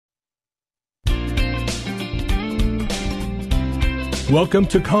Welcome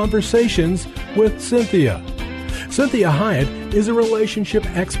to Conversations with Cynthia. Cynthia Hiett is a relationship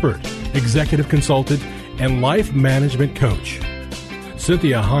expert, executive consultant, and life management coach.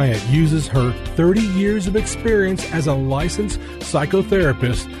 Cynthia Hiett uses her 30 years of experience as a licensed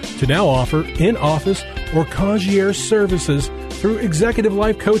psychotherapist to now offer in-office or concierge services through executive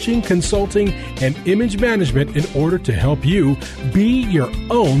life coaching, consulting, and image management in order to help you be your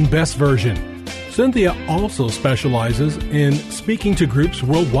own best version. Cynthia also specializes in speaking to groups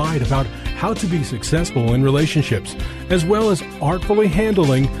worldwide about how to be successful in relationships, as well as artfully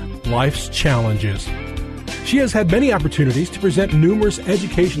handling life's challenges. She has had many opportunities to present numerous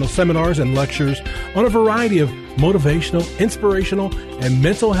educational seminars and lectures on a variety of motivational, inspirational, and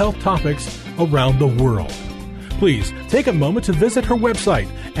mental health topics around the world. Please take a moment to visit her website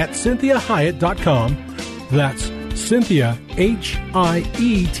at CynthiaHiett.com. That's Cynthia, Hiett.com.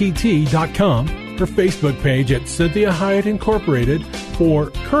 Her Facebook page at Cynthia Hiett Incorporated for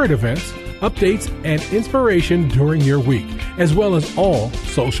current events, updates, and inspiration during your week, as well as all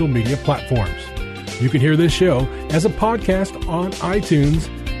social media platforms. You can hear this show as a podcast on iTunes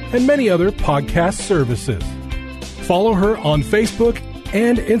and many other podcast services. Follow her on Facebook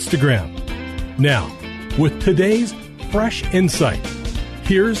and Instagram. Now, with today's fresh insight,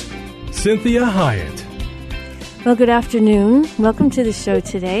 here's Cynthia Hiett. Well, good afternoon. Welcome to the show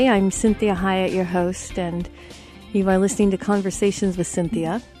today. I'm Cynthia Hiett, your host, and you are listening to Conversations with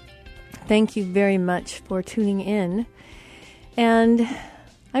Cynthia. Thank you very much for tuning in. And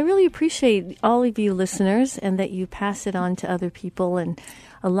I really appreciate all of you listeners and that you pass it on to other people, and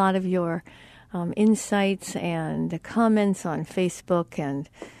a lot of your insights and comments on Facebook and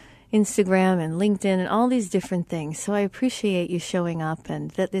Instagram and LinkedIn and all these different things. So I appreciate you showing up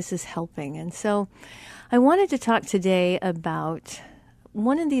and that this is helping. And so I wanted to talk today about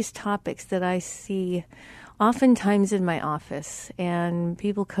one of these topics that I see oftentimes in my office. And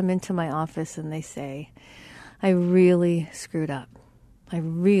people come into my office and they say, I really screwed up. I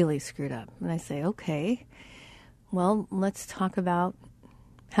really screwed up. And I say, okay, well, let's talk about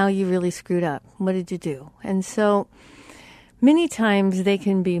how you really screwed up. What did you do? And so many times they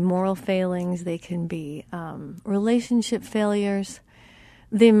can be moral failings. They can be relationship failures.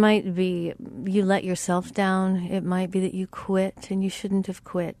 They might be you let yourself down. It might be that you quit and you shouldn't have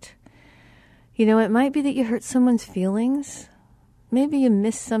quit. You know, it might be that you hurt someone's feelings. Maybe you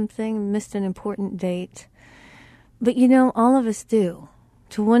missed something, missed an important date. But you know, all of us do,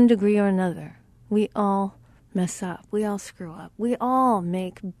 to one degree or another. We all mess up. We all screw up. We all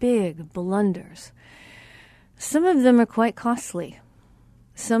make big blunders. Some of them are quite costly.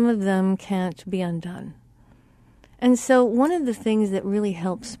 Some of them can't be undone. And so one of the things that really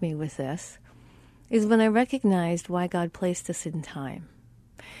helps me with this is when I recognized why God placed us in time.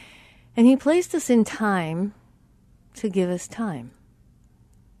 And He placed us in time to give us time.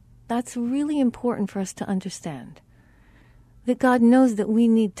 That's really important for us to understand. That God knows that we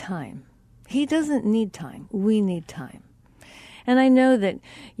need time. He doesn't need time. We need time. And I know that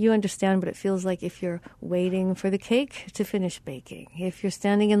you understand what it feels like if you're waiting for the cake to finish baking. If you're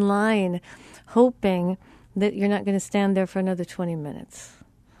standing in line hoping that you're not going to stand there for another 20 minutes.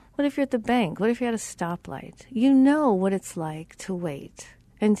 What if you're at the bank? What if you're at a stoplight? You know what it's like to wait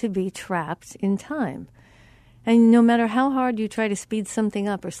and to be trapped in time. And no matter how hard you try to speed something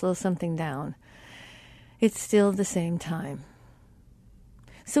up or slow something down, it's still the same time.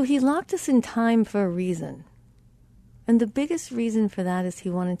 So He locked us in time for a reason. And the biggest reason for that is He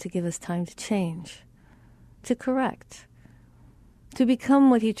wanted to give us time to change, to correct, to become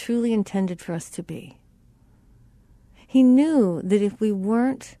what He truly intended for us to be. He knew that if we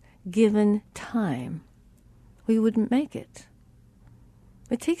weren't given time, we wouldn't make it.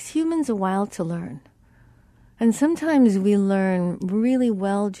 It takes humans a while to learn. And sometimes we learn really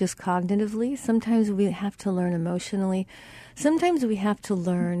well just cognitively. Sometimes we have to learn emotionally. Sometimes we have to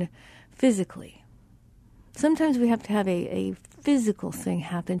learn physically. Sometimes we have to have a physical thing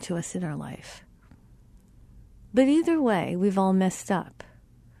happen to us in our life. But either way, we've all messed up.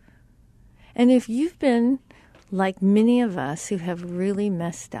 And if you've been like many of us who have really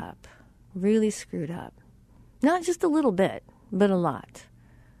messed up, really screwed up, not just a little bit, but a lot.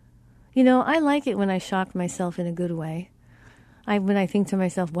 You know, I like it when I shock myself in a good way. When I think to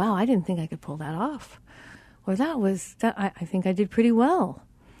myself, wow, I didn't think I could pull that off. Or I think I did pretty well.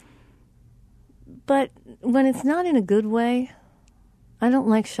 But when it's not in a good way, I don't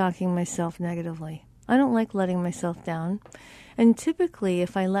like shocking myself negatively. I don't like letting myself down. And typically,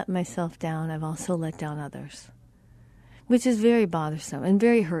 if I let myself down, I've also let down others, which is very bothersome and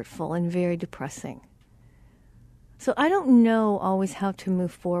very hurtful and very depressing. So I don't know always how to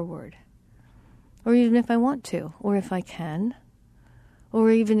move forward, or even if I want to, or if I can.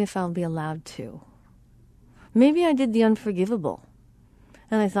 or even if I'll be allowed to. Maybe I did the unforgivable.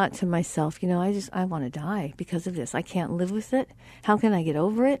 And I thought to myself, I want to die because of this. I can't live with it. How can I get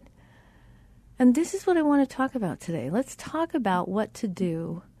over it? And this is what I want to talk about today. Let's talk about what to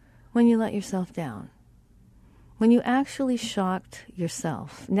do when you let yourself down. When you actually shocked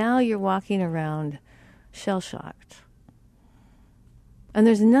yourself. Now you're walking around shell-shocked. And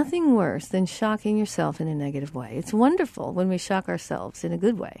there's nothing worse than shocking yourself in a negative way. It's wonderful when we shock ourselves in a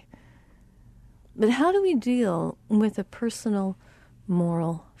good way. But how do we deal with a personal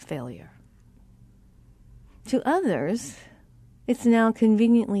moral failure? To others, it's now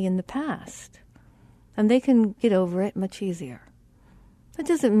conveniently in the past, and they can get over it much easier. That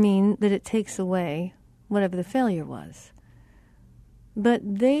doesn't mean that it takes away whatever the failure was, but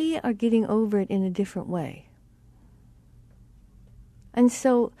they are getting over it in a different way. And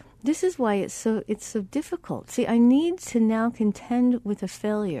so this is why it's so difficult. See, I need to now contend with a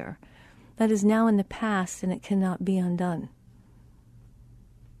failure that is now in the past and it cannot be undone.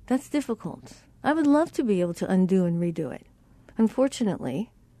 That's difficult. I would love to be able to undo and redo it.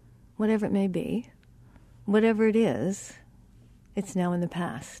 Unfortunately, whatever it may be, whatever it is, it's now in the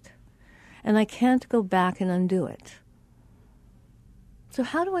past. And I can't go back and undo it. So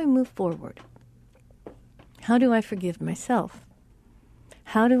how do I move forward? How do I forgive myself?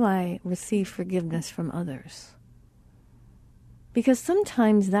 How do I receive forgiveness from others? Because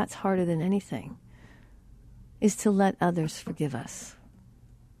sometimes that's harder than anything, is to let others forgive us,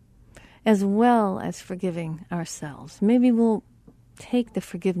 as well as forgiving ourselves. Maybe we'll take the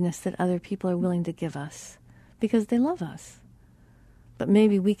forgiveness that other people are willing to give us because they love us, but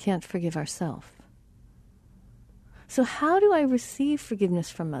maybe we can't forgive ourselves. So how do I receive forgiveness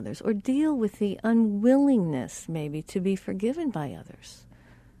from others or deal with the unwillingness maybe to be forgiven by others?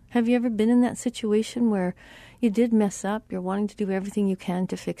 Have you ever been in that situation where you did mess up, you're wanting to do everything you can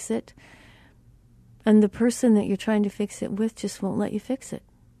to fix it, and the person that you're trying to fix it with just won't let you fix it?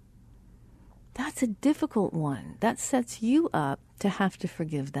 That's a difficult one. That sets you up to have to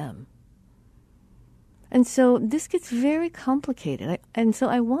forgive them. And so this gets very complicated. And so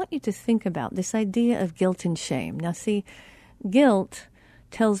I want you to think about this idea of guilt and shame. Now see, guilt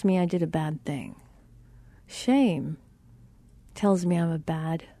tells me I did a bad thing. Shame tells me I'm a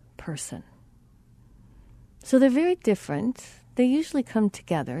bad person. So they're very different. They usually come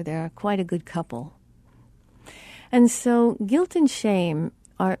together. They're quite a good couple. And so guilt and shame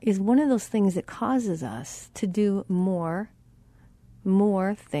is one of those things that causes us to do more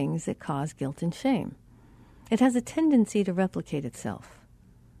things that cause guilt and shame. It has a tendency to replicate itself.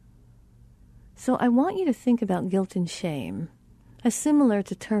 So I want you to think about guilt and shame as similar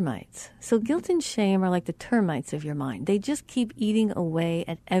to termites. So guilt and shame are like the termites of your mind. They just keep eating away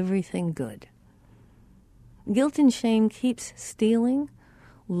at everything good. Guilt and shame keeps stealing,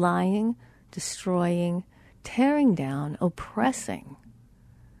 lying, destroying, tearing down, oppressing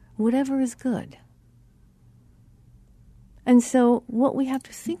whatever is good. And so what we have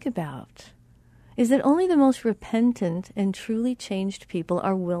to think about is that only the most repentant and truly changed people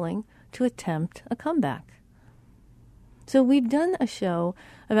are willing to attempt a comeback. So we've done a show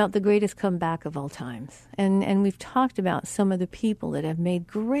about the greatest comeback of all times, and we've talked about some of the people that have made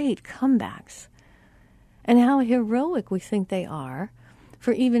great comebacks and how heroic we think they are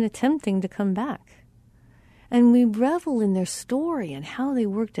for even attempting to come back. And we revel in their story and how they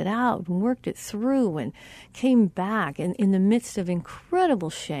worked it out and worked it through and came back in the midst of incredible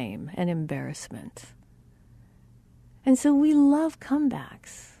shame and embarrassment. And so we love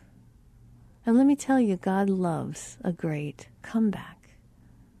comebacks. And let me tell you, God loves a great comeback.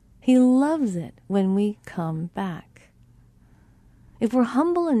 He loves it when we come back. If we're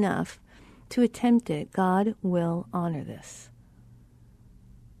humble enough to attempt it, God will honor this.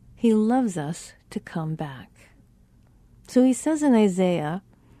 He loves us to come back. So he says in Isaiah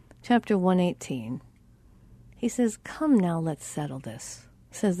chapter 118, he says, "Come now, let's settle this,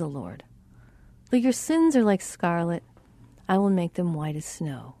 says the Lord. Though your sins are like scarlet, I will make them white as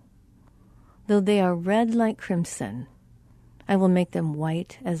snow. Though they are red like crimson, I will make them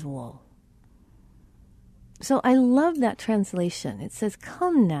white as wool." So I love that translation. It says,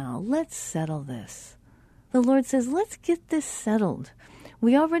 "Come now, let's settle this." The Lord says, let's get this settled.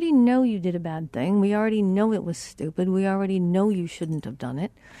 We already know you did a bad thing. We already know it was stupid. We already know you shouldn't have done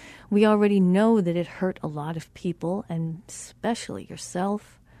it. We already know that it hurt a lot of people, and especially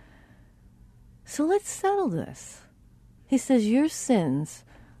yourself. So let's settle this. He says, your sins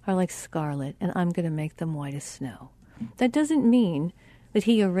are like scarlet, and I'm going to make them white as snow. That doesn't mean that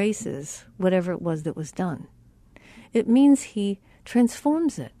he erases whatever it was that was done. It means he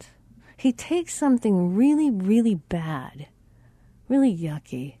transforms it. He takes something really, really bad, really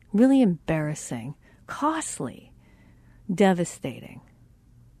yucky, really embarrassing, costly, devastating.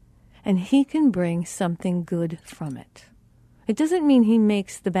 And he can bring something good from it. It doesn't mean he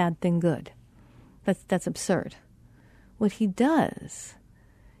makes the bad thing good. That's absurd. What he does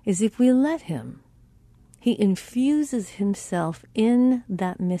is, if we let him, he infuses himself in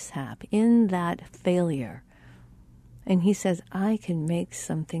that mishap, in that failure. And he says, I can make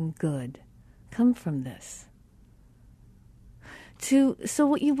something good come from this. So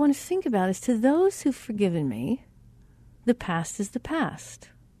what you want to think about is, to those who've forgiven me, the past is the past.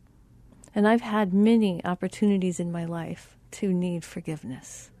 And I've had many opportunities in my life to need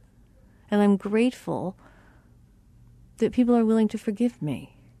forgiveness. And I'm grateful that people are willing to forgive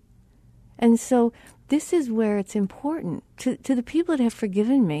me. And so this is where it's important. To the people that have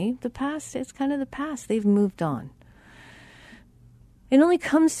forgiven me, the past, it's kind of the past. They've moved on. It only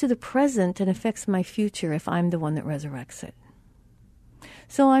comes to the present and affects my future if I'm the one that resurrects it.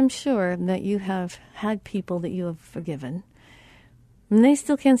 So I'm sure that you have had people that you have forgiven, and they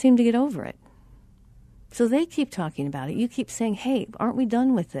still can't seem to get over it. So they keep talking about it. You keep saying, hey, aren't we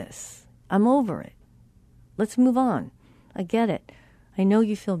done with this? I'm over it. Let's move on. I get it. I know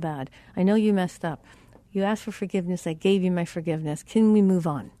you feel bad. I know you messed up. You asked for forgiveness. I gave you my forgiveness. Can we move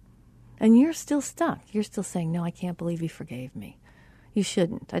on? And you're still stuck. You're still saying, no, I can't believe you forgave me. You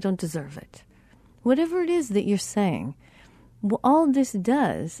shouldn't. I don't deserve it. Whatever it is that you're saying, all this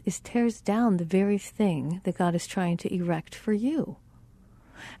does is tears down the very thing that God is trying to erect for you.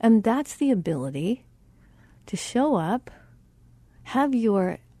 And that's the ability to show up, have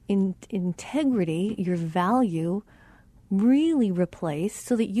your integrity, your value really replaced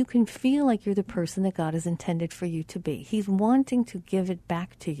so that you can feel like you're the person that God has intended for you to be. He's wanting to give it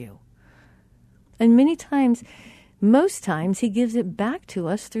back to you. And many times, most times, he gives it back to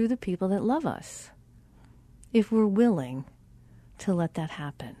us through the people that love us, if we're willing to let that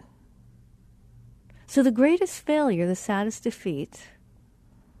happen. So the greatest failure, the saddest defeat,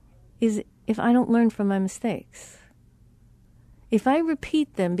 is if I don't learn from my mistakes. If I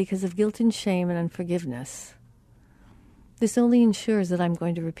repeat them because of guilt and shame and unforgiveness, this only ensures that I'm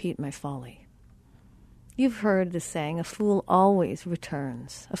going to repeat my folly. You've heard the saying, a fool always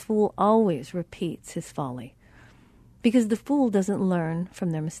returns. A fool always repeats his folly. Because the fool doesn't learn from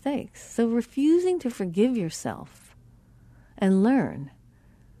their mistakes. So refusing to forgive yourself and learn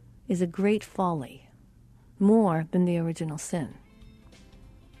is a great folly, more than the original sin.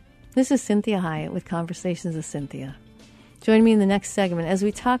 This is Cynthia Hiett with Conversations with Cynthia. Join me in the next segment as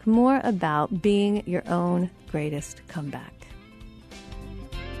we talk more about being your own greatest comeback.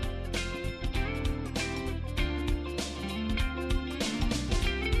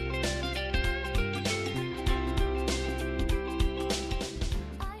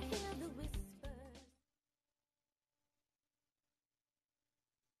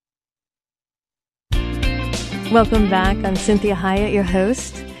 Welcome back. I'm Cynthia Hiett, your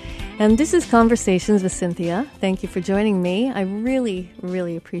host. And this is Conversations with Cynthia. Thank you for joining me. I really,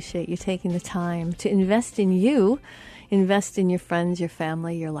 really appreciate you taking the time to invest in you, invest in your friends, your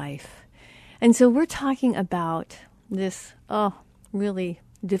family, your life. And so we're talking about this, really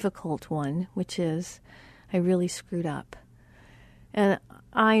difficult one, which is, I really screwed up. And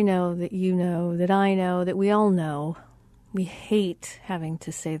I know that you know, that I know, that we all know, we hate having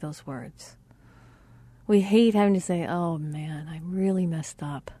to say those words. We hate having to say, oh man, I really messed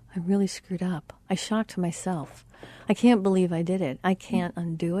up. I really screwed up. I shocked myself. I can't believe I did it. I can't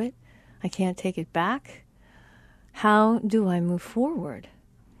undo it. I can't take it back. How do I move forward?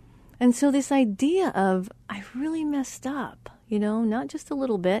 And so this idea of, I really messed up, not just a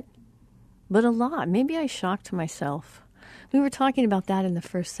little bit, but a lot. Maybe I shocked myself. We were talking about that in the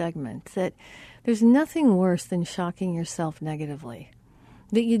first segment, that there's nothing worse than shocking yourself negatively.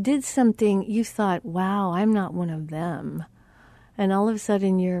 That you did something, you thought, wow, I'm not one of them. And all of a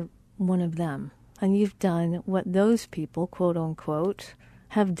sudden you're one of them. And you've done what those people, quote unquote,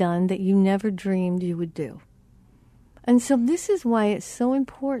 have done that you never dreamed you would do. And so this is why it's so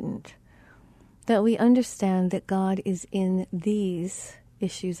important that we understand that God is in these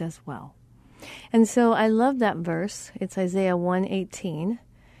issues as well. And so I love that verse. It's Isaiah 1:18.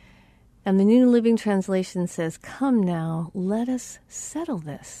 And the New Living Translation says, come now, let us settle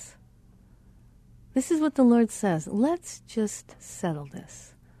this. This is what the Lord says. Let's just settle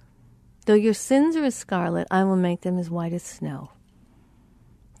this. Though your sins are as scarlet, I will make them as white as snow.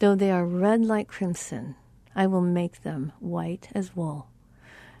 Though they are red like crimson, I will make them white as wool.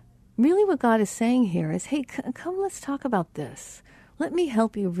 Really what God is saying here is, hey, come, let's talk about this. Let me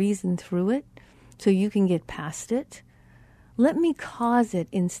help you reason through it so you can get past it. Let me cause it,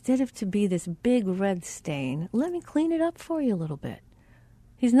 instead of to be this big red stain, let me clean it up for you a little bit.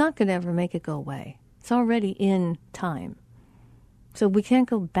 He's not going to ever make it go away. It's already in time. So we can't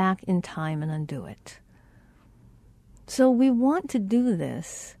go back in time and undo it. So we want to do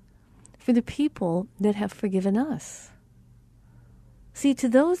this for the people that have forgiven us. See, to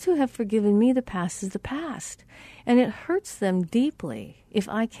those who have forgiven me, the past is the past. And it hurts them deeply if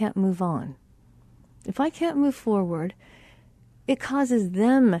I can't move on. If I can't move forward, it causes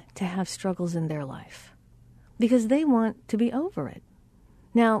them to have struggles in their life because they want to be over it.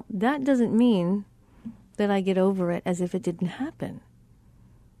 Now, that doesn't mean that I get over it as if it didn't happen.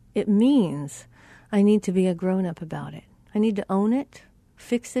 It means I need to be a grown-up about it. I need to own it,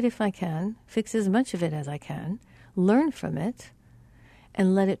 fix it if I can, fix as much of it as I can, learn from it,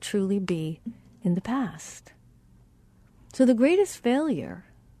 and let it truly be in the past. So the greatest failure,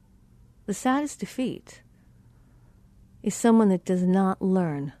 the saddest defeat, is someone that does not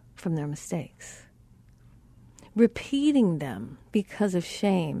learn from their mistakes. Repeating them because of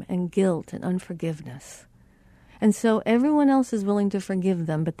shame and guilt and unforgiveness. And so everyone else is willing to forgive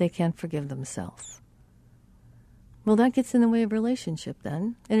them, but they can't forgive themselves. Well, that gets in the way of relationship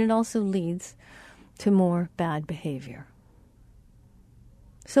then, and it also leads to more bad behavior.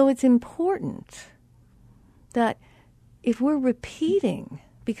 So it's important that if we're repeating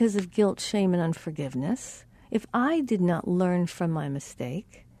because of guilt, shame, and unforgiveness, if I did not learn from my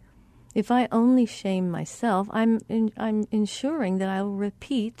mistake, if I only shame myself, I'm ensuring that I will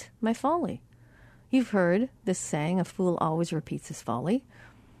repeat my folly. You've heard this saying, a fool always repeats his folly,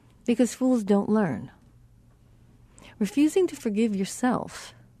 because fools don't learn. Refusing to forgive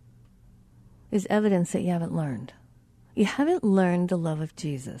yourself is evidence that you haven't learned. You haven't learned the love of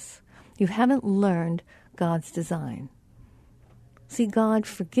Jesus. You haven't learned God's design. See, God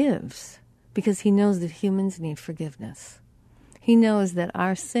forgives because he knows that humans need forgiveness. He knows that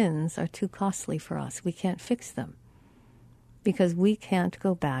our sins are too costly for us. We can't fix them because we can't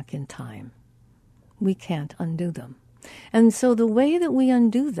go back in time. We can't undo them. And so the way that we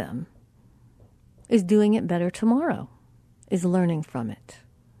undo them is doing it better tomorrow, is learning from it,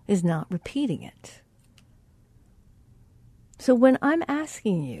 is not repeating it. So when I'm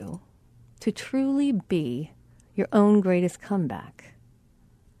asking you to truly be your own greatest comeback,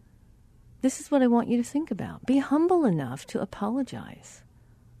 this is what I want you to think about. Be humble enough to apologize.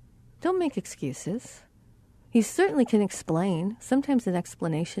 Don't make excuses. You certainly can explain. Sometimes an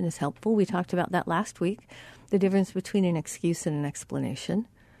explanation is helpful. We talked about that last week, the difference between an excuse and an explanation.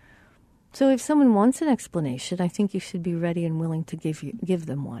 So if someone wants an explanation, I think you should be ready and willing to give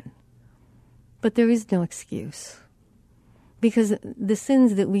them one. But there is no excuse. Because the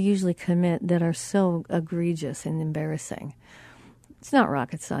sins that we usually commit that are so egregious and embarrassing, it's not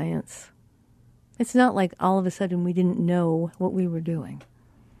rocket science. It's not like all of a sudden we didn't know what we were doing.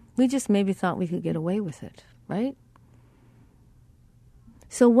 We just maybe thought we could get away with it, right?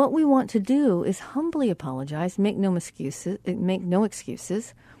 So what we want to do is humbly apologize, make no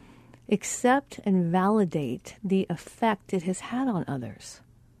excuses, accept and validate the effect it has had on others.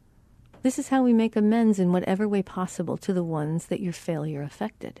 This is how we make amends in whatever way possible to the ones that your failure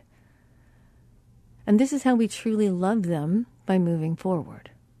affected. And this is how we truly love them by moving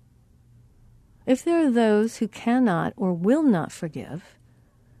forward. If there are those who cannot or will not forgive,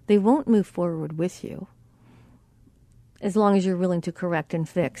 they won't move forward with you as long as you're willing to correct and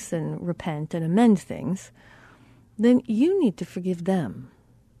fix and repent and amend things, then you need to forgive them.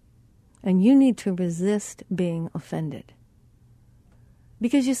 And you need to resist being offended.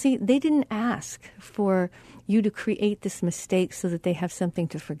 Because you see, they didn't ask for you to create this mistake so that they have something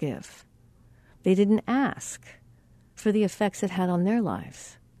to forgive. They didn't ask for the effects it had on their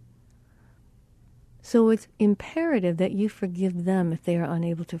lives. So it's imperative that you forgive them if they are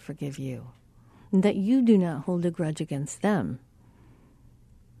unable to forgive you, and that you do not hold a grudge against them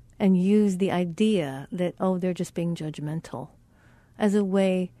and use the idea that, oh, they're just being judgmental as a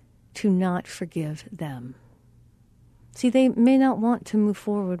way to not forgive them. See, they may not want to move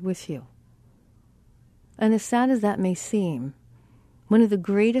forward with you. And as sad as that may seem, one of the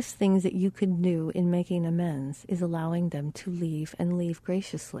greatest things that you could do in making amends is allowing them to leave and leave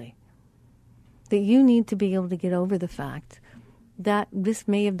graciously. That you need to be able to get over the fact that this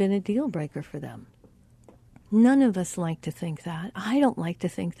may have been a deal breaker for them. None of us like to think that. I don't like to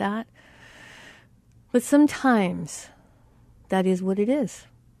think that. But sometimes that is what it is.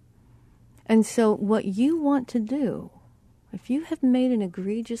 And so what you want to do, if you have made an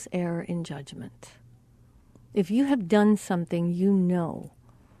egregious error in judgment, if you have done something you know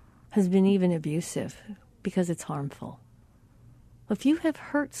has been even abusive because it's harmful, if you have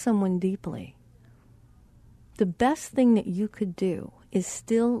hurt someone deeply, the best thing that you could do is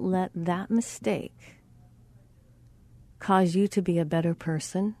still let that mistake cause you to be a better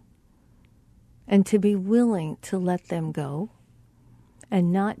person and to be willing to let them go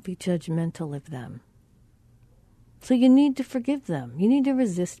and not be judgmental of them. So you need to forgive them. You need to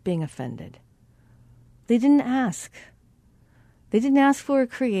resist being offended. They didn't ask. They didn't ask for or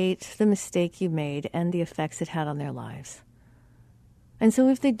create the mistake you made and the effects it had on their lives. And so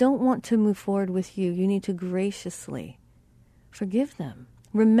if they don't want to move forward with you, you need to graciously forgive them,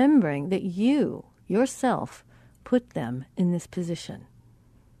 remembering that you, yourself, put them in this position.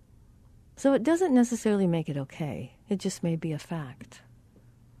 So it doesn't necessarily make it okay. It just may be a fact.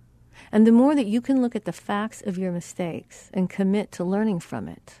 And the more that you can look at the facts of your mistakes and commit to learning from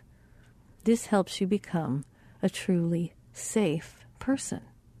it, this helps you become a truly safe person.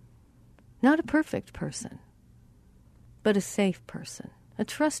 Not a perfect person, but a safe person, a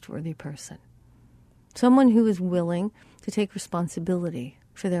trustworthy person. Someone who is willing to take responsibility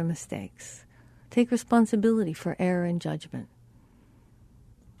for their mistakes, take responsibility for error and judgment.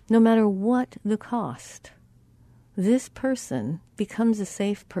 No matter what the cost, this person becomes a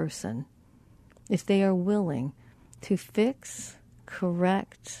safe person if they are willing to fix,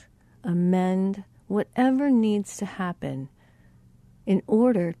 correct, amend whatever needs to happen in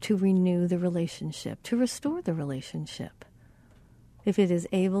order to renew the relationship, to restore the relationship, if it is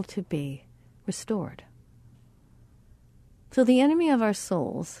able to be restored. So the enemy of our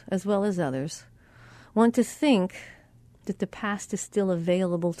souls, as well as others, want to think that the past is still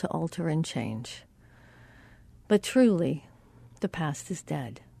available to alter and change. But truly, the past is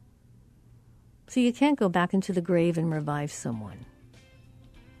dead. So you can't go back into the grave and revive someone.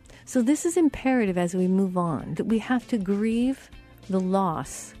 So this is imperative as we move on, that we have to grieve the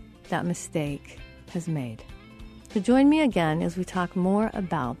loss that mistake has made. So join me again as we talk more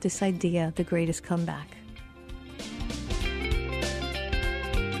about this idea, the greatest comeback.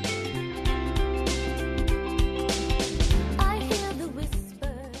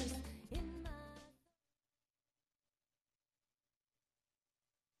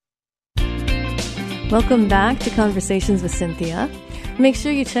 Welcome back to Conversations with Cynthia. Make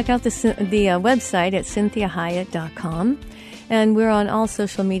sure you check out the website at cynthiahyatt.com. And we're on all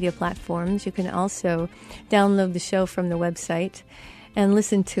social media platforms. You can also download the show from the website and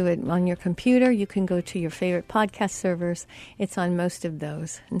listen to it on your computer. You can go to your favorite podcast servers. It's on most of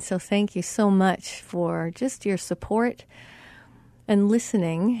those. And so thank you so much for just your support and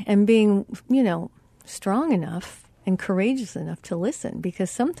listening and being, strong enough and courageous enough to listen,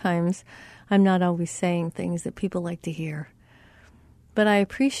 because sometimes I'm not always saying things that people like to hear. But I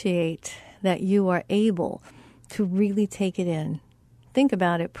appreciate that you are able to really take it in. Think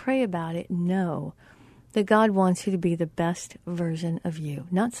about it, pray about it, know that God wants you to be the best version of you.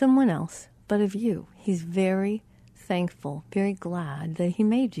 Not someone else, but of you. He's very thankful, very glad that He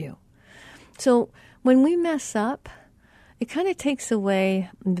made you. So when we mess up, it kind of takes away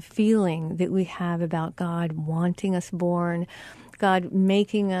the feeling that we have about God wanting us born, God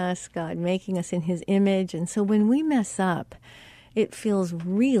making us in His image. And so when we mess up, it feels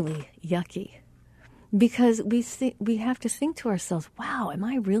really yucky, because we have to think to ourselves, wow, am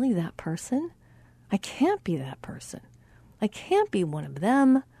I really that person? I can't be that person. I can't be one of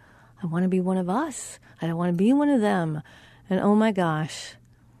them. I want to be one of us. I don't want to be one of them. And oh my gosh,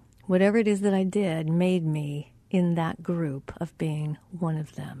 whatever it is that I did made me in that group of being one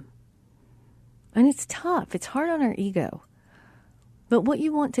of them. And it's tough. It's hard on our ego. But what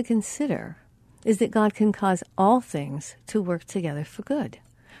you want to consider is that God can cause all things to work together for good,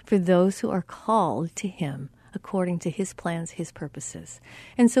 for those who are called to Him according to His plans, His purposes.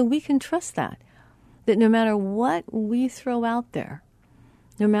 And so we can trust that no matter what we throw out there,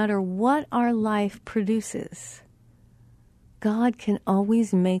 no matter what our life produces, God can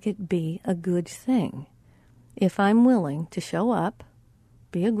always make it be a good thing if I'm willing to show up,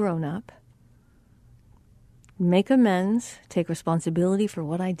 be a grown-up, make amends, take responsibility for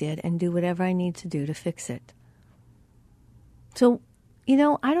what I did, and do whatever I need to do to fix it. So,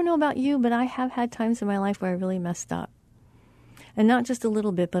 I don't know about you, but I have had times in my life where I really messed up. And not just a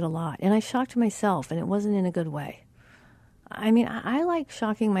little bit, but a lot. And I shocked myself, and it wasn't in a good way. I like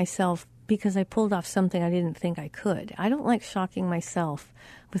shocking myself because I pulled off something I didn't think I could. I don't like shocking myself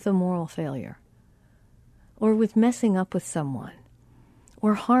with a moral failure, or with messing up with someone,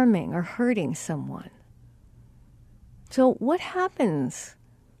 or harming or hurting someone. So what happens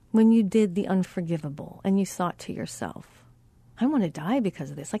when you did the unforgivable and you thought to yourself, I want to die because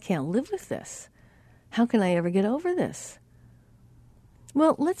of this. I can't live with this. How can I ever get over this?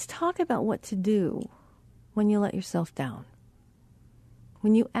 Well, let's talk about what to do when you let yourself down.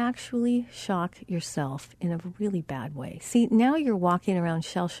 when you actually shock yourself in a really bad way. See, now you're walking around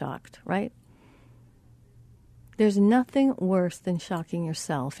shell-shocked, right? There's nothing worse than shocking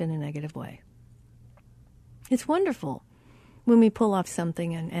yourself in a negative way. It's wonderful when we pull off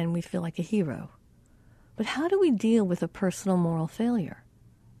something and we feel like a hero. But how do we deal with a personal moral failure?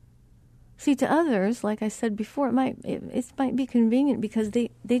 See, to others, like I said before, it might be convenient because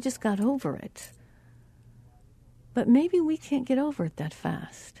they just got over it. But maybe we can't get over it that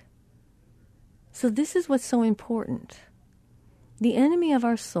fast. So this is what's so important. The enemy of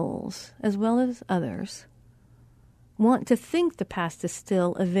our souls, as well as others, want to think the past is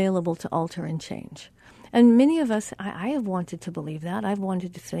still available to alter and change. And many of us, I have wanted to believe that. I've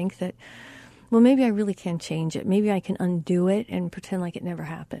wanted to think that, well, maybe I really can change it. Maybe I can undo it and pretend like it never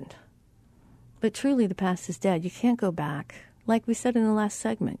happened. But truly, the past is dead. You can't go back. Like we said in the last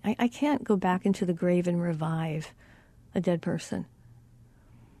segment, I can't go back into the grave and revive a dead person.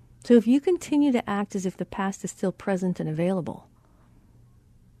 So if you continue to act as if the past is still present and available,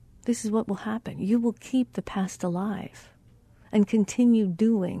 this is what will happen. You will keep the past alive and continue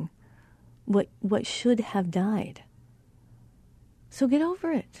doing what should have died. So get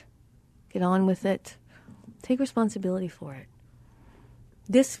over it. Get on with it. Take responsibility for it.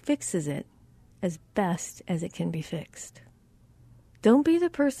 This fixes it as best as it can be fixed. Don't be the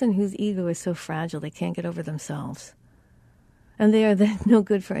person whose ego is so fragile they can't get over themselves, and they are then no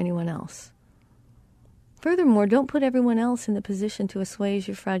good for anyone else. Furthermore, don't put everyone else in the position to assuage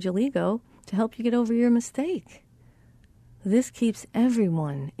your fragile ego to help you get over your mistake. This keeps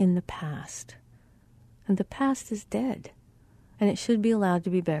everyone in the past, and the past is dead, and it should be allowed to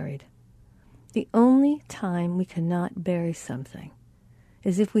be buried. The only time we cannot bury something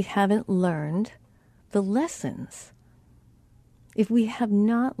is if we haven't learned the lessons. If we have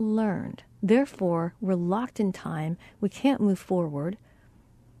not learned, therefore, we're locked in time, we can't move forward.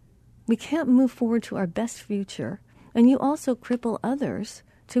 We can't move forward to our best future. And you also cripple others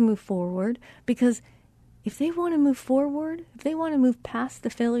to move forward, because if they want to move forward, if they want to move past the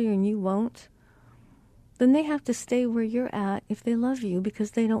failure and you won't, then they have to stay where you're at if they love you,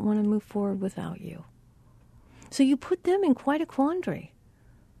 because they don't want to move forward without you. So you put them in quite a quandary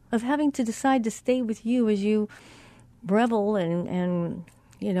of having to decide to stay with you as you revel and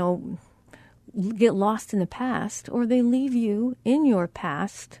get lost in the past, or they leave you in your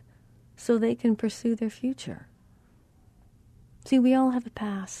past so they can pursue their future. See, we all have a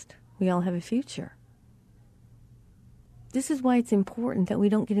past. We all have a future. This is why it's important that we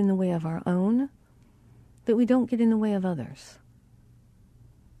don't get in the way of our own, that we don't get in the way of others.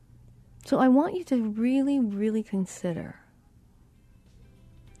 So I want you to really, really consider,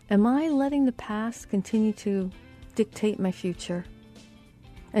 am I letting the past continue to dictate my future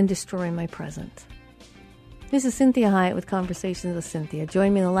and destroy my present? This is Cynthia Hiett with Conversations with Cynthia.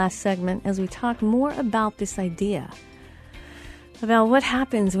 Join me in the last segment as we talk more about this idea, about what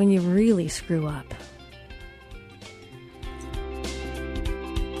happens when you really screw up.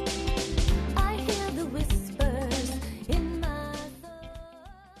 I hear the whispers in my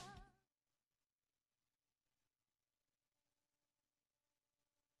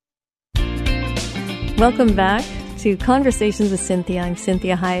Welcome back to Conversations with Cynthia. I'm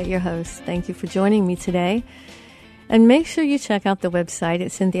Cynthia Hiett, your host. Thank you for joining me today. And make sure you check out the website at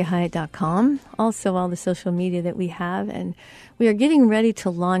cynthiahiett.com. Also, all the social media that we have. And we are getting ready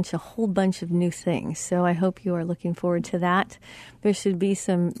to launch a whole bunch of new things. So I hope you are looking forward to that. There should be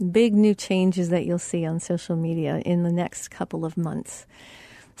some big new changes that you'll see on social media in the next couple of months.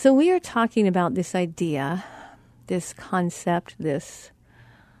 So we are talking about this idea, this concept, this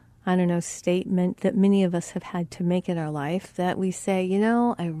statement that many of us have had to make in our life, that we say,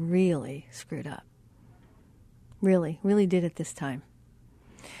 I really screwed up. Really, really did it this time.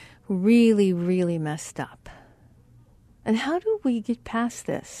 Really, really messed up. And how do we get past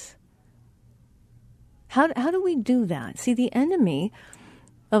this? How do we do that? See, the enemy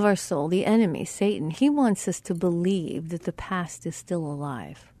of our soul, the enemy, Satan, he wants us to believe that the past is still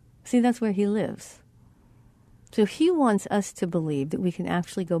alive. See, that's where he lives. So he wants us to believe that we can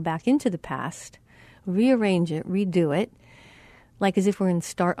actually go back into the past, rearrange it, redo it, like as if we're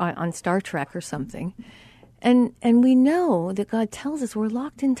on Star Trek or something. And we know that God tells us we're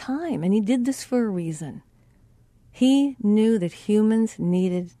locked in time, and he did this for a reason. He knew that humans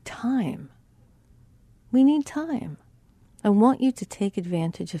needed time. We need time. I want you to take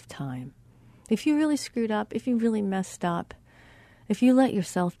advantage of time. If you really screwed up, if you really messed up, if you let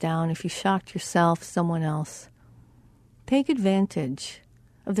yourself down, if you shocked yourself, someone else, take advantage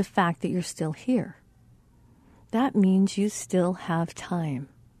of the fact that you're still here. That means you still have time.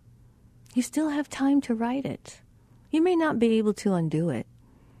 You still have time to right it. You may not be able to undo it.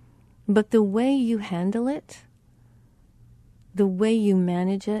 But the way you handle it, the way you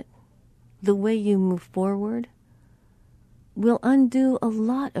manage it, the way you move forward will undo a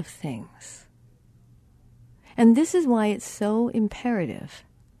lot of things. And this is why it's so imperative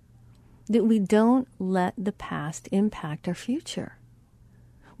that we don't let the past impact our future.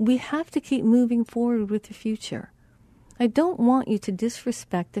 We have to keep moving forward with the future. I don't want you to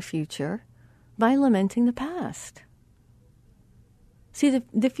disrespect the future by lamenting the past. See,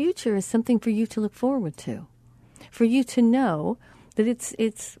 the future is something for you to look forward to, for you to know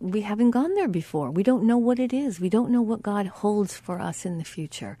that we haven't gone there before. We don't know what it is. We don't know what God holds for us in the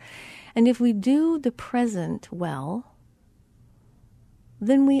future. And if we do the present well,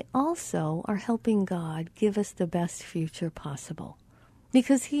 then we also are helping God give us the best future possible.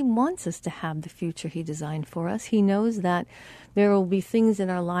 Because He wants us to have the future He designed for us. He knows that there will be things in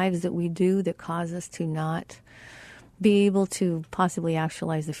our lives that we do that cause us to not be able to possibly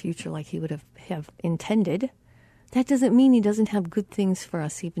actualize the future like He would have intended. That doesn't mean He doesn't have good things for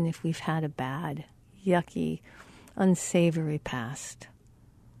us, even if we've had a bad, yucky, unsavory past.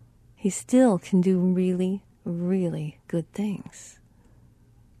 He still can do really, really good things.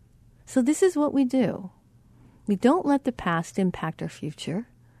 So this is what we do. We don't let the past impact our future.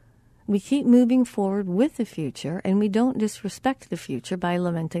 We keep moving forward with the future, and we don't disrespect the future by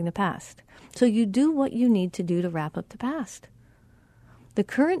lamenting the past. So you do what you need to do to wrap up the past. The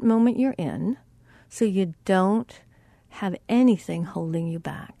current moment you're in, so you don't have anything holding you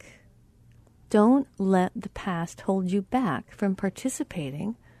back. Don't let the past hold you back from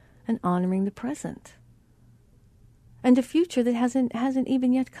participating and honoring the present and a future that hasn't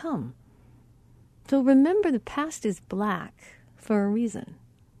even yet come. So remember, the past is black for a reason.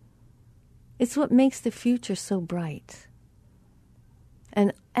 It's what makes the future so bright,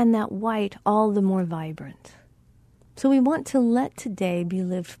 and that white all the more vibrant. So we want to let today be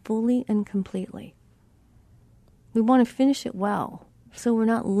lived fully and completely. We want to finish it well, so we're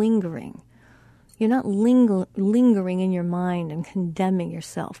not lingering. You're not lingering in your mind and condemning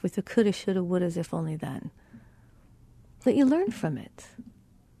yourself with the coulda, shoulda, wouldas, if only then. That you learn from it.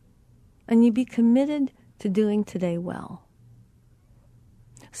 And you be committed to doing today well.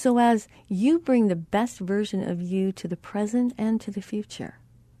 So as you bring the best version of you to the present and to the future.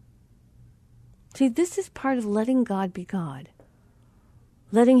 See, this is part of letting God be God.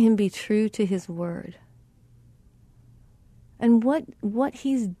 Letting Him be true to His word. And what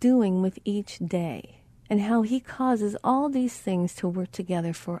He's doing with each day. And how He causes all these things to work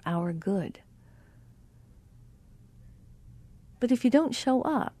together for our good. But if you don't show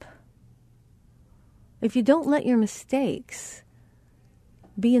up, if you don't let your mistakes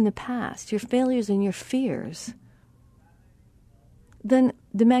be in the past, your failures and your fears, then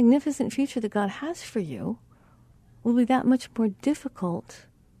the magnificent future that God has for you will be that much more difficult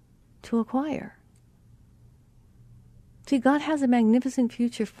to acquire. See, God has a magnificent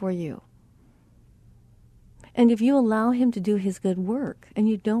future for you. And if you allow Him to do His good work and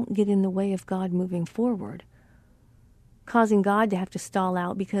you don't get in the way of God moving forward, causing God to have to stall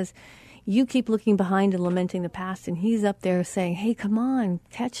out because you keep looking behind and lamenting the past, and He's up there saying, hey, come on,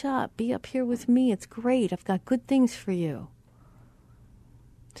 catch up, be up here with me, it's great, I've got good things for you.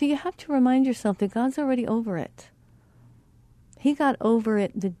 So you have to remind yourself that God's already over it. He got over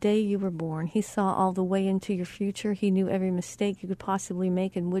it the day you were born. He saw all the way into your future. He knew every mistake you could possibly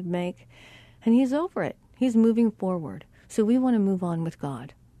make and would make, and He's over it. He's moving forward. So we want to move on with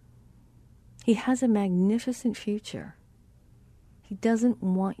God. He has a magnificent future. He doesn't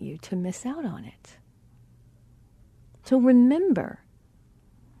want you to miss out on it. So remember,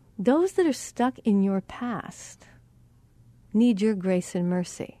 those that are stuck in your past need your grace and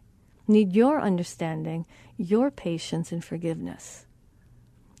mercy, need your understanding, your patience and forgiveness.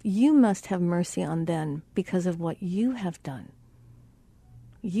 You must have mercy on them because of what you have done.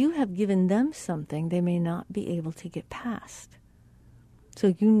 You have given them something they may not be able to get past.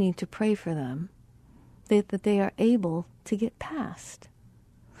 So you need to pray for them that they are able to get past.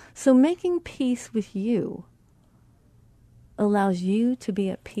 So making peace with you allows you to be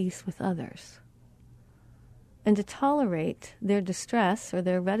at peace with others and to tolerate their distress or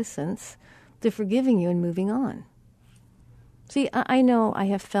their reticence to forgiving you and moving on. See, I know I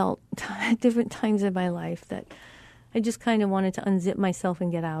have felt at different times in my life that I just kind of wanted to unzip myself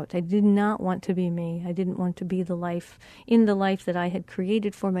and get out. I did not want to be me. I didn't want to be the life that I had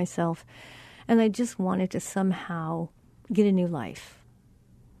created for myself. And I just wanted to somehow get a new life.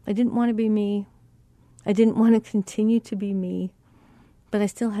 I didn't want to be me. I didn't want to continue to be me. But I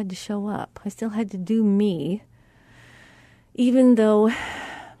still had to show up. I still had to do me. Even though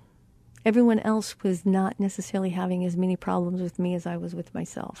everyone else was not necessarily having as many problems with me as I was with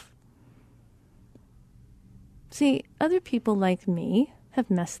myself. See, other people like me have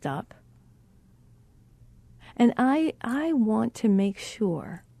messed up. And I want to make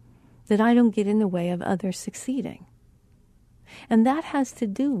sure that I don't get in the way of others succeeding. And that has to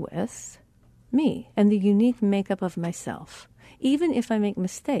do with me and the unique makeup of myself. Even if I make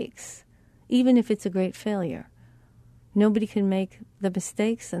mistakes, even if it's a great failure, nobody can make the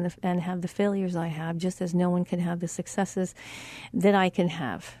mistakes and have the failures I have, just as no one can have the successes that I can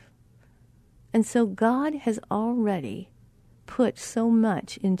have. And so God has already put so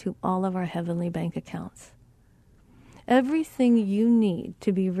much into all of our heavenly bank accounts. Everything you need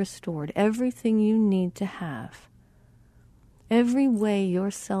to be restored, everything you need to have, every way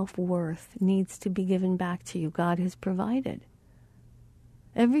your self-worth needs to be given back to you, God has provided.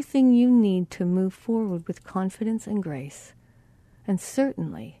 Everything you need to move forward with confidence and grace, and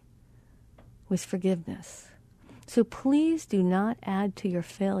certainly with forgiveness. So please do not add to your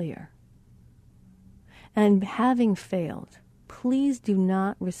failure. And having failed, please do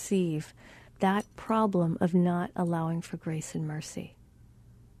not receive that problem of not allowing for grace and mercy.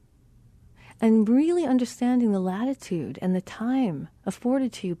 And really understanding the latitude and the time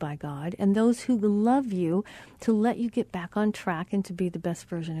afforded to you by God and those who love you to let you get back on track and to be the best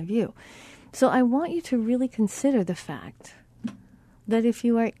version of you. So I want you to really consider the fact that if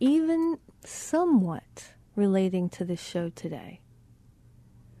you are even somewhat relating to this show today,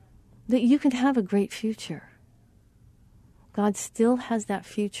 that you can have a great future. God still has that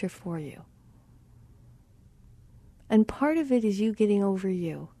future for you. And part of it is you getting over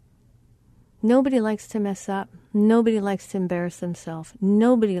you. Nobody likes to mess up. Nobody likes to embarrass themselves.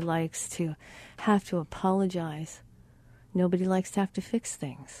 Nobody likes to have to apologize. Nobody likes to have to fix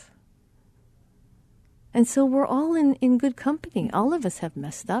things. And so we're all in good company. All of us have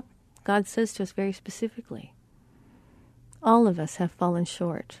messed up. God says to us very specifically, all of us have fallen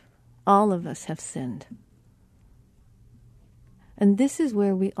short. All of us have sinned. And this is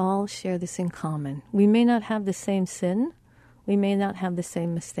where we all share this in common. We may not have the same sin. We may not have the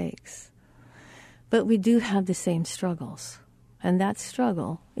same mistakes. But we do have the same struggles. And that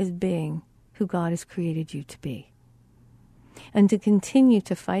struggle is being who God has created you to be. And to continue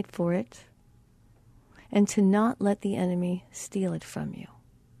to fight for it. And to not let the enemy steal it from you.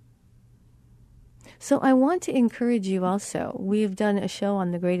 So I want to encourage you also. We have done a show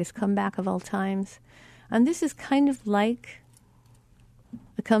on the greatest comeback of all times. And this is kind of like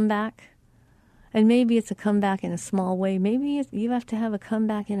a comeback. And maybe it's a comeback in a small way. Maybe you have to have a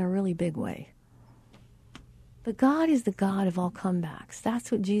comeback in a really big way. But God is the God of all comebacks.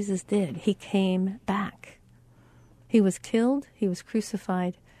 That's what Jesus did. He came back. He was killed. He was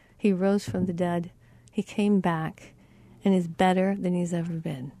crucified. He rose from the dead. He came back and is better than he's ever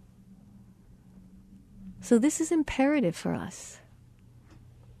been. So this is imperative for us.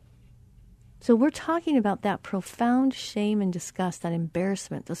 So we're talking about that profound shame and disgust, that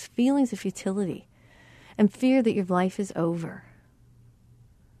embarrassment, those feelings of futility and fear that your life is over.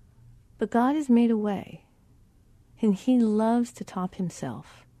 But God has made a way, and he loves to top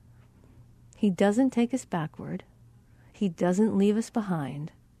himself. He doesn't take us backward. He doesn't leave us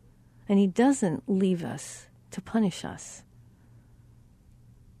behind. And he doesn't leave us to punish us.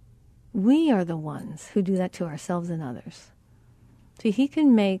 We are the ones who do that to ourselves and others. So he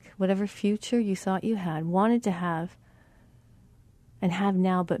can make whatever future you thought you had, wanted to have, and have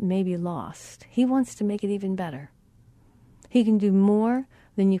now but maybe lost. He wants to make it even better. He can do more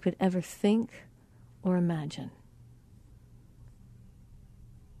than you could ever think or imagine.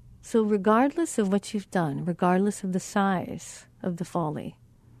 So regardless of what you've done, regardless of the size of the folly,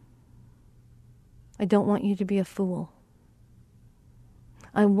 I don't want you to be a fool.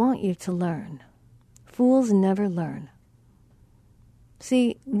 I want you to learn. Fools never learn.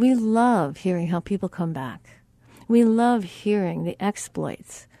 See, we love hearing how people come back. We love hearing the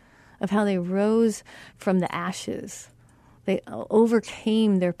exploits of how they rose from the ashes. They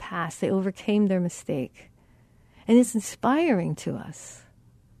overcame their past. They overcame their mistake. And it's inspiring to us.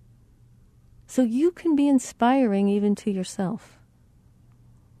 So you can be inspiring even to yourself.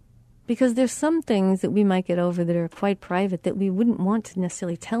 Because there's some things that we might get over that are quite private that we wouldn't want to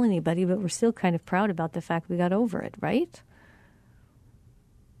necessarily tell anybody, but we're still kind of proud about the fact we got over it, right?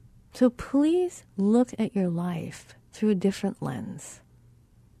 So please look at your life through a different lens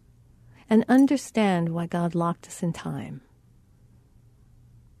and understand why God locked us in time.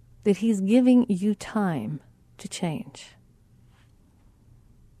 That he's giving you time to change.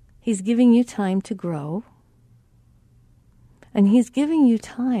 He's giving you time to grow. And he's giving you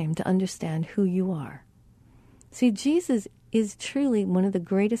time to understand who you are. See, Jesus is truly one of the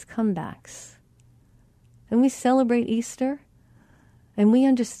greatest comebacks. And we celebrate Easter, and we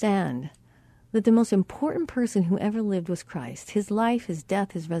understand that the most important person who ever lived was Christ. His life, his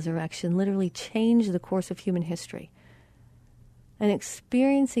death, his resurrection literally changed the course of human history. And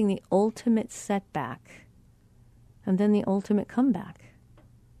experiencing the ultimate setback and then the ultimate comeback.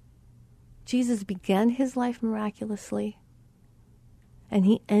 Jesus began his life miraculously, and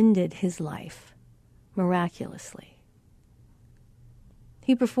he ended his life miraculously.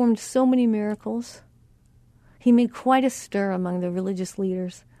 He performed so many miracles. He made quite a stir among the religious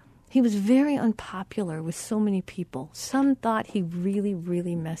leaders. He was very unpopular with so many people. Some thought he really,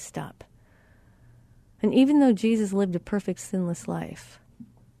 really messed up. And even though Jesus lived a perfect, sinless life,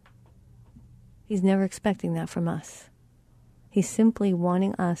 he's never expecting that from us. He's simply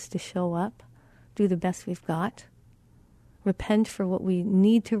wanting us to show up, do the best we've got, repent for what we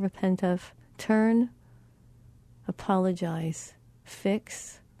need to repent of, turn, apologize,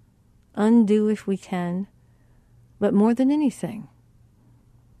 fix, undo if we can, but more than anything,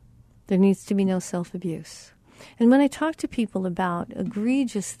 there needs to be no self-abuse. And when I talk to people about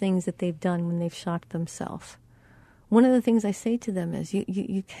egregious things that they've done when they've shocked themselves, one of the things I say to them is,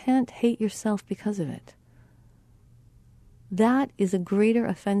 you can't hate yourself because of it. That is a greater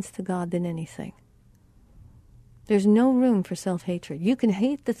offense to God than anything. There's no room for self-hatred. You can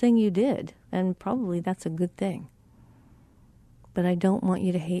hate the thing you did, and probably that's a good thing. But I don't want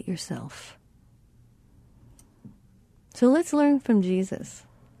you to hate yourself. So let's learn from Jesus.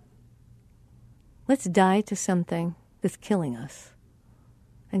 Let's die to something that's killing us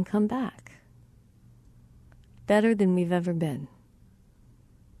and come back better than we've ever been.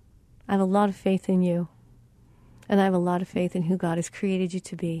 I have a lot of faith in you, and I have a lot of faith in who God has created you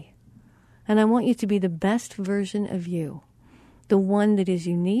to be. And I want you to be the best version of you, the one that is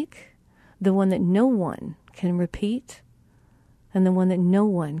unique, the one that no one can repeat, and the one that no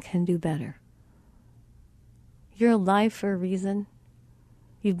one can do better. You're alive for a reason.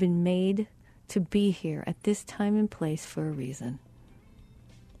 You've been made to be here at this time and place for a reason.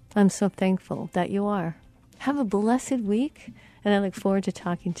 I'm so thankful that you are. Have a blessed week, and I look forward to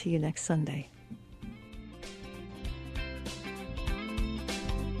talking to you next Sunday.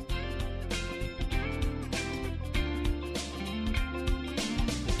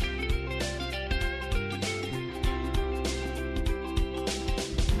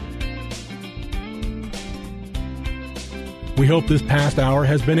 We hope this past hour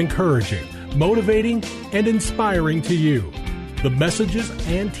has been encouraging, motivating, and inspiring to you. The messages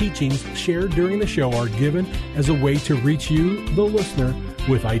and teachings shared during the show are given as a way to reach you, the listener,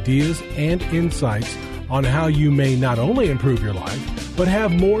 with ideas and insights on how you may not only improve your life, but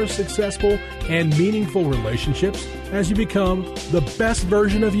have more successful and meaningful relationships as you become the best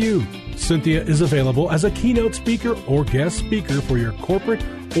version of you. Cynthia is available as a keynote speaker or guest speaker for your corporate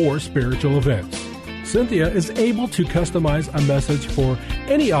or spiritual events. Cynthia is able to customize a message for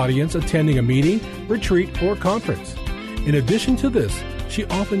any audience attending a meeting, retreat, or conference. In addition to this, she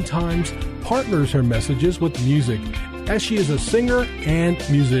oftentimes partners her messages with music, as she is a singer and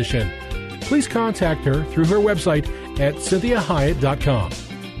musician. Please contact her through her website at CynthiaHyatt.com.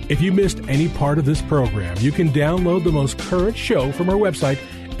 If you missed any part of this program, you can download the most current show from her website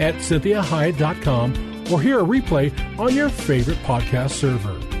at CynthiaHyatt.com or hear a replay on your favorite podcast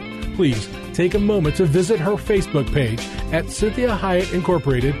server. Please take a moment to visit her Facebook page at Cynthia Hyatt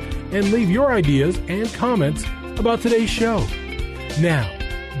Incorporated and leave your ideas and comments about today's show. Now,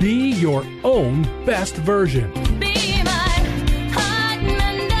 be your own best version.